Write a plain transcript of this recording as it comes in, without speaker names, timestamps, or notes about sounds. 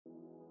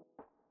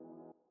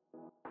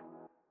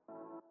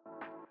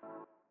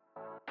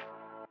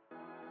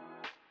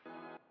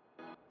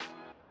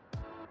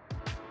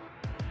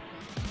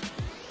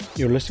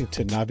You're listening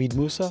to Navid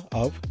Musa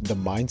of The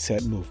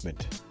Mindset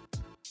Movement.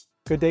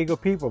 Good day, good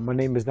people. My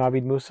name is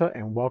Navid Musa,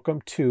 and welcome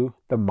to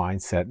The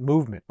Mindset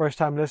Movement.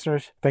 First-time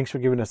listeners, thanks for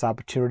giving us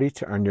opportunity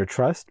to earn your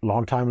trust.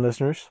 Long-time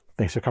listeners,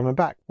 thanks for coming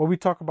back. What we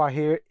talk about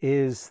here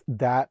is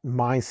that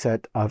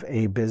mindset of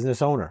a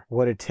business owner,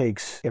 what it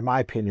takes, in my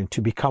opinion,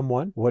 to become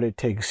one, what it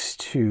takes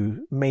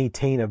to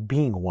maintain of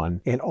being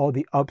one, and all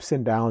the ups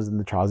and downs and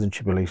the trials and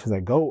tribulations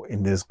that go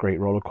in this great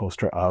roller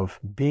coaster of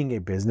being a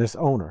business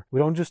owner. We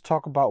don't just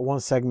talk about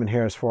one segment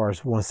here as far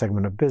as one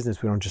segment of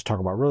business. We don't just talk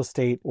about real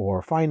estate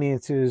or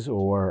finances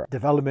or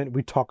development.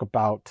 We talk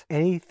about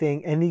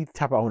anything, any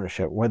type of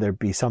ownership, whether it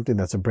be something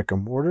that's a brick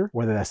and mortar,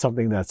 whether that's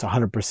something that's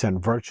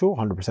 100% virtual,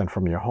 100%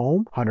 from your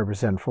home,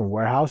 100% from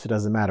warehouse. It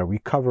doesn't matter. We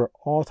cover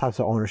all types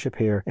of ownership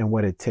here and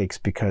what it takes,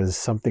 because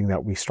something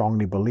that we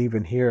strongly believe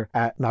in here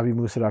at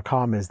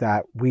navidmusa.com is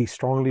that we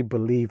strongly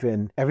believe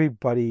in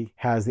everybody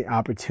has the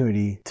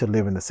opportunity to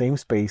live in the same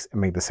space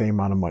and make the same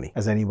amount of money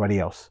as anybody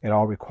else. It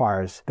all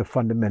requires the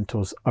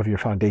fundamentals of your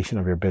foundation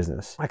of your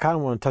business. I kind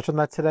of want to touch on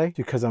that today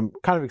because I'm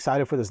kind of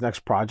excited for this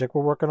next project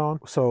we're working on.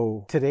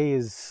 So today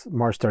is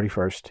March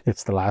 31st.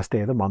 It's the last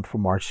day of the month for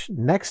March.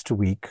 Next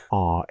week,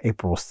 on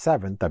April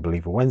 7th, I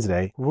believe, a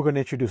Wednesday, we're going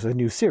to introduce a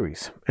new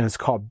series, and it's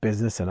called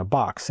Business in a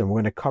Box, and we're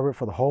going to cover it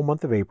for the whole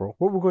month of April.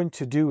 What we're going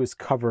to do is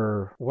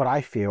cover what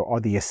I feel are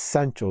the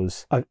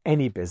essentials of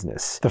any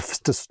business, the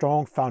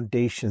strong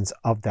foundations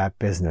of that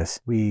business.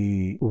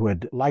 We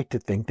would like to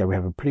think that we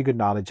have a pretty good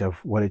knowledge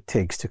of what it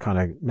takes to kind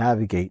of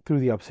navigate through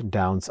the ups and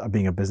downs of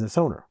being a business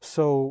owner.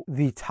 So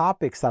the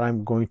topics that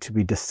I'm going to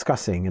be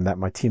discussing and that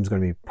my team's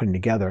going to be putting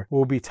together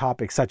will be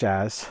topics such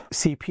as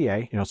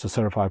CPA, so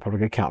Certified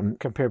Public Accountant,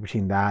 compare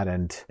between that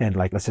and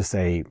like, let's just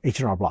say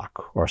H&R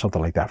Block or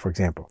something like that, for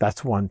example.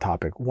 That's one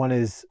topic. One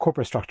is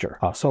corporate structure,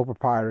 sole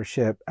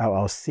proprietorship,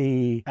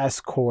 LLC,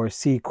 S Corp,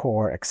 C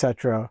Corp,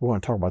 etc. We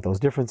want to talk about those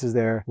differences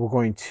there. We're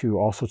going to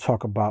also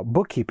talk about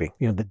bookkeeping,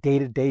 the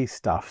day-to-day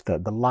stuff, the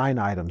line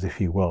items,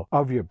 if you will,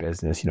 of your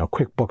business,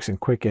 QuickBooks and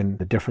Quicken,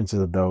 the differences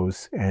of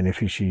those, and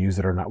if you should use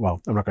it or not.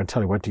 Well, I'm not going to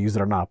tell you what to use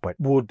it or not, but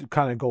we'll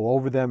kind of go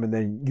over them and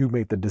then you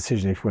make the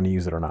decision if you want to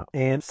use it or not.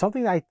 And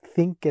something I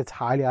think gets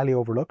highly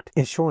overlooked,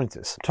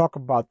 insurances. Talk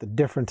about the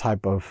different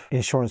type of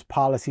insurance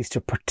policies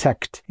to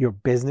protect your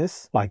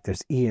business, like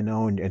there's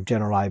E&O and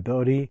general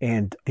liability,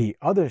 and the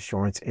other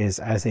insurance is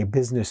as a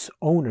business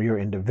owner, your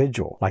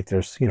individual, like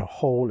there's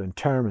whole and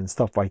term and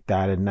stuff like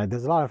that, and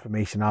there's a lot of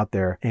information out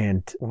there.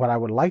 And what I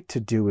would like to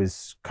do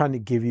is kind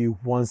of give you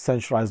one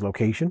centralized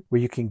location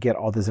where you can get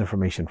all this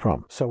information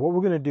from. So what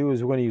we're going to do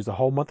is we're going to use the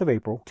whole month of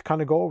April to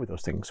kind of go over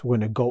those things. We're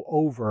going to go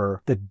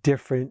over the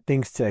different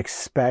things to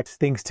expect,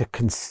 things to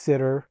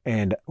consider,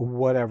 and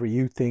whatever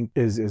you think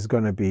is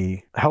going to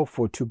be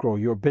helpful to grow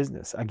your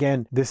business.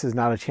 Again, this is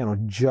not a channel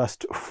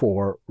just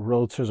for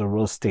realtors or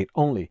real estate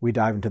only. We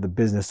dive into the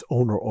business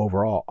owner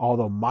overall.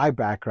 Although my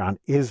background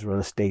is real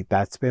estate,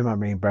 that's been my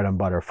main bread and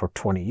butter for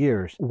 20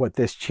 years. What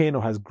this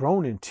channel has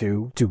grown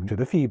into, due to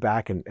the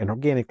feedback and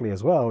organically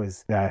as well,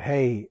 is that,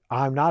 hey,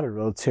 I'm not a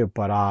realtor,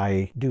 but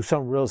I do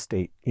some real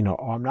estate,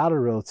 or I'm not a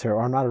realtor,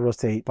 or I'm not a real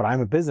estate, but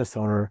I'm a business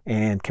owner,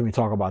 and can we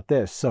talk about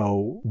this?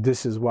 So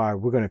this is why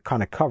we're going to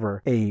kind of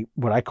cover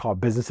what I call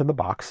business in the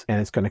box, and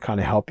it's going to kind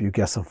of help you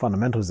get some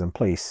fundamentals in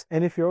place.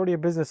 And if you're already a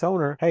business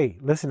owner, hey,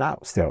 listen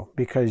out still,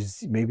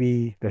 because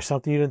maybe there's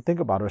something you didn't think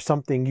about or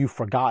something you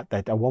forgot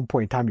that at one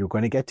point in time you were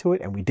going to get to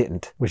it and we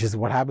didn't, which is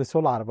what happens to a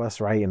lot of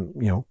us, right? And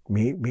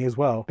me as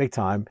well, big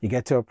time. You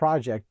get to a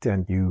project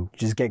and you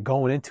just get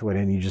going into it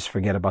and you just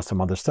forget about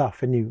some other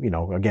stuff, and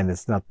again,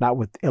 it's not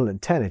with ill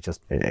intent,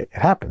 it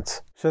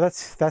happens. So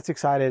that's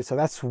excited. So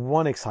that's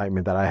one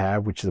excitement that I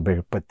have, which is a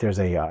big, but there's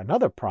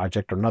another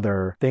project or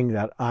another thing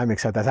that I'm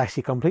excited that's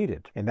actually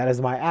completed, and that is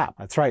my app.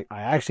 That's right.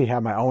 I actually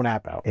have my own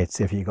app out.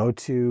 It's, if you go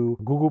to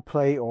Google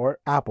Play or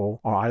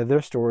Apple or either of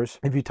their stores,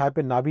 if you type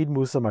in Navid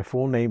Musa, my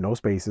full name, no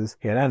spaces,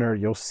 hit enter,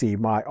 you'll see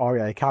my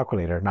REI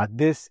calculator. Now,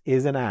 this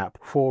is an app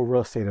for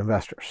real estate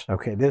investors.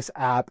 Okay. This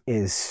app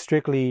is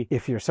strictly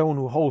if you're someone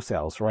who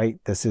wholesales, right?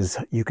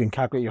 You can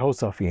calculate your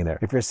wholesale fee in there.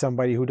 If you're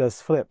somebody who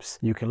does flips,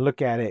 you can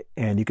look at it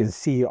and you can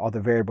see all the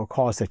variable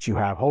costs that you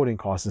have, holding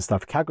costs and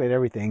stuff, calculate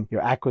everything,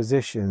 your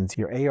acquisitions,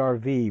 your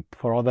ARV,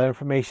 put all that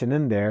information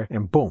in there,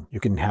 and boom, you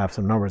can have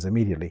some numbers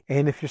immediately.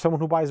 And if you're someone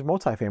who buys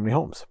multifamily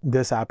homes,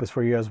 this app is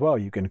for you as well.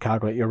 You can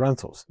calculate your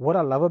rentals. What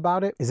I love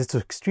about it is it's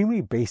an extremely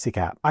basic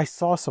app. I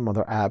saw some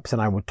other apps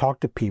and I would talk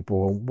to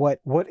people, and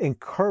what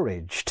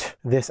encouraged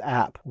this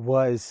app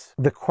was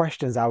the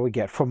questions I would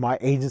get from my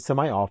agents in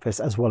my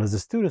office as well as the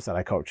students that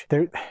I coach.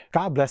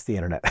 God bless the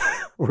internet.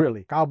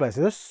 Really, God bless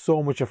it. There's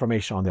so much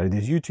information on there.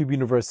 There's YouTube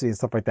University and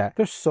stuff like that.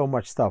 There's so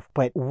much stuff.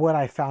 But what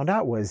I found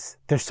out was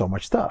there's so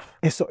much stuff.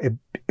 And so it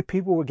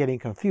people were getting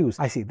confused.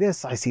 I see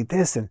this,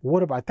 and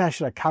what about that?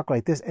 Should I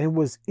calculate this? And it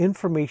was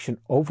information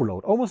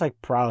overload, almost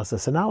like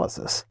paralysis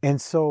analysis.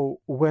 And so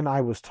when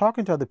I was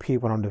talking to other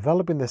people and I'm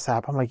developing this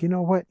app, I'm like, you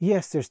know what?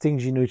 Yes, there's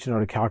things you need to know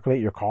to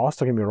calculate your costs,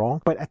 don't get me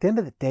wrong. But at the end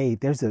of the day,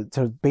 there's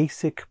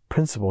basic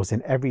principles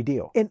in every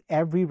deal. In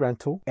every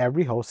rental,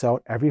 every wholesale,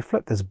 every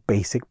flip, there's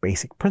basic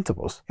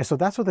principles. And so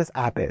that's what this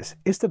app is.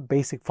 It's the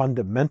basic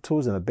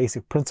fundamentals and the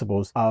basic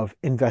principles of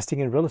investing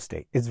in real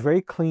estate. It's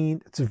very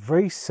clean. It's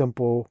very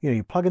simple.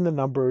 You plug in the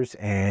numbers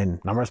and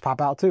numbers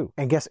pop out too.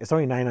 And guess it's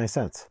only 99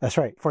 cents. That's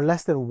right. For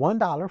less than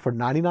 $1, for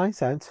 99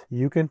 cents,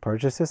 you can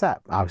purchase this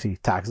app. Obviously,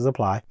 taxes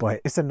apply,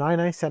 but it's a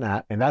 99-cent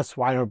app. And that's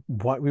why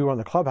we were on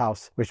the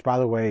Clubhouse, which, by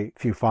the way,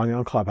 if you follow me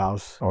on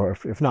Clubhouse, or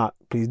if not,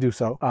 please do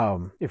so.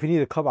 If you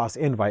need a Clubhouse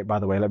invite, by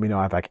the way, let me know.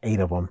 I have like 8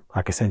 of them.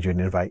 I can send you an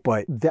invite.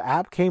 But the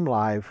app came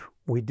live.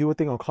 We do a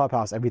thing on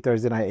Clubhouse every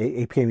Thursday night,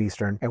 8 p.m.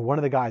 Eastern. And one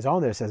of the guys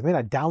on there says, man,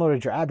 I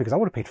downloaded your app because I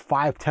would have paid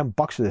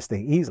 $5-10 for this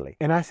thing easily.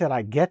 And I said,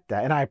 I get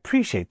that. And I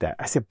appreciate that.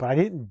 I said, but I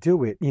didn't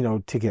do it,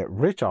 to get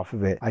rich off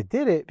of it. I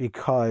did it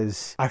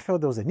because I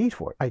felt there was a need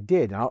for it. I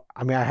did. I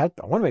want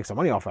to make some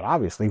money off it,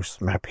 obviously.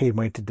 I paid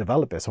money to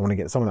develop it. So I want to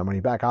get some of that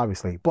money back,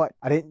 obviously. But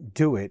I didn't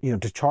do it,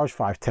 to charge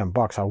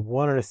 $5-10. I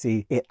wanted to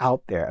see it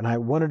out there. And I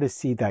wanted to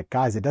see that,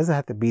 guys, it doesn't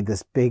have to be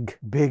this big,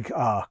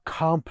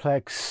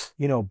 complex,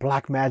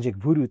 black magic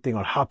voodoo thing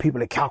on how people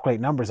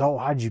calculate numbers. Oh,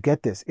 how did you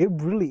get this? It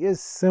really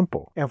is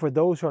simple. And for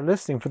those who are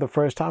listening for the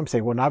first time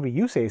saying, well, Navi,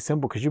 you say it's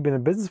simple because you've been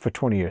in business for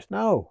 20 years.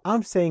 No,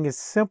 I'm saying it's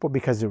simple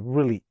because it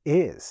really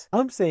is.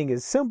 I'm saying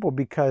it's simple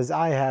because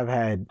I have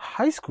had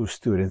high school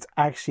students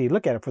actually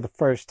look at it for the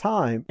first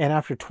time. And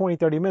after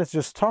 20-30 minutes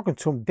just talking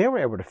to them, they were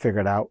able to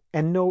figure it out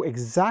and know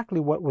exactly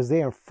what was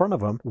there in front of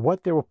them,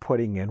 what they were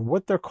putting in,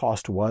 what their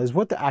cost was,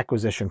 what the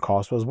acquisition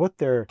cost was, what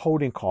their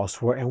holding costs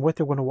were, and what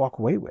they're going to walk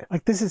away with.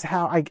 Like, this is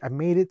how I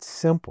made it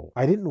simple.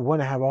 I didn't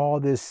want to have all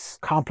this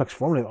complex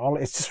formula.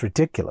 It's just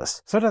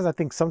ridiculous.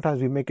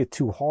 Sometimes we make it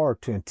too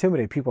hard to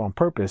intimidate people on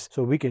purpose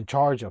so we can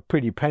charge a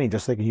pretty penny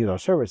just so they can use our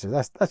services.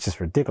 That's just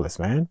ridiculous,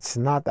 man. It's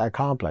not that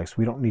complex.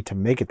 We don't need to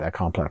make it that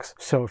complex.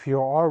 So if you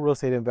are a real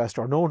estate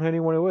investor or know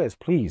anyone who is,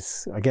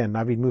 please, again,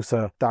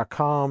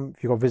 navidmusa.com.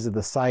 If you go visit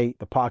the site,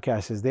 the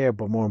podcast is there.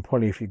 But more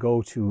importantly, if you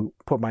go to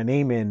put my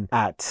name in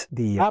at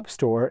the App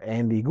Store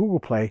and the Google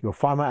Play, you'll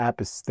find my app.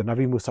 It's the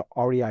Navid Musa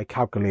REI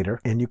Calculator.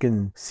 And you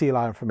can see a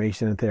lot of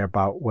information in there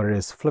about what it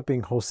is: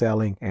 flipping,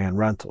 wholesaling, and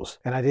rentals.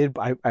 And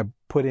I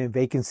put in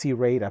vacancy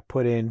rate, I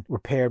put in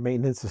repair,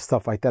 maintenance, and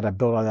stuff like that. I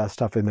built all that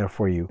stuff in there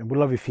for you. And we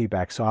love your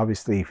feedback. So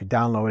obviously, if you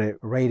download it,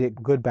 rate it,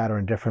 good, bad, or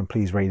indifferent,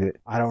 please rate it.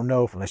 I don't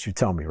know unless you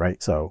tell me,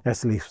 right? So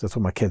that's what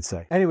my kids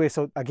say. Anyway,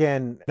 so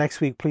again,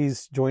 next week,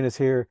 please join us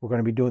here. We're going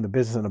to be doing the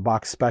Business in a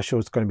Box special.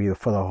 It's going to be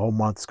for the whole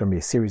month. It's going to be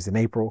a series in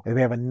April. And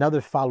we have another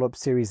follow-up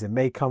series in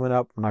May coming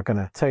up. I'm not going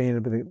to tell you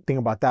anything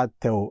about that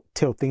till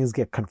things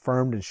get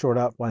confirmed and shored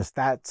up. Once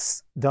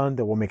that's done,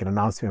 then we'll make an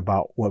announcement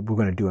about what we're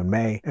going to do in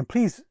May. And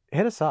please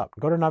hit us up.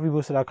 Go to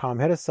navidmusa.com,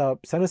 hit us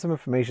up, send us some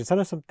information,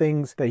 send us some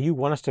things that you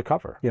want us to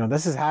cover.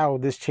 This is how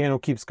this channel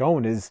keeps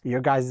going, is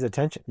your guys'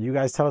 attention. You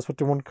guys tell us what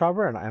you want to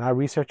cover, and I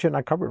research it and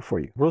I cover it for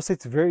you. Real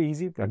estate's very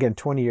easy. Again,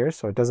 20 years,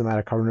 so it doesn't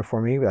matter covering it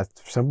for me. That's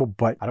simple,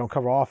 but I don't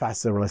cover all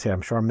facets of real estate.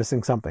 I'm sure I'm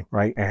missing something,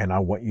 right? And I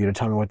want you to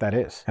tell me what that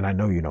is. And I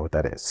know you know what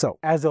that is. So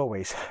as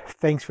always,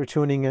 thanks for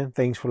tuning in.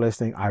 Thanks for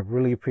listening. I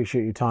really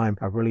appreciate your time.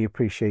 I really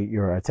appreciate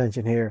your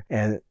attention here.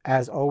 And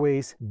as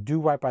always, do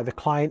right by the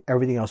client.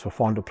 Everything else will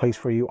fall into place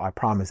for you. I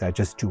promise that.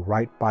 Just do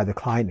right by the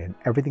client and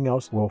everything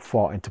else will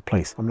fall into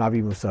place. I'm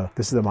Navid Musa.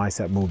 This is the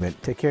Mindset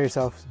Movement. Take care of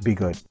yourselves. Be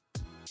good.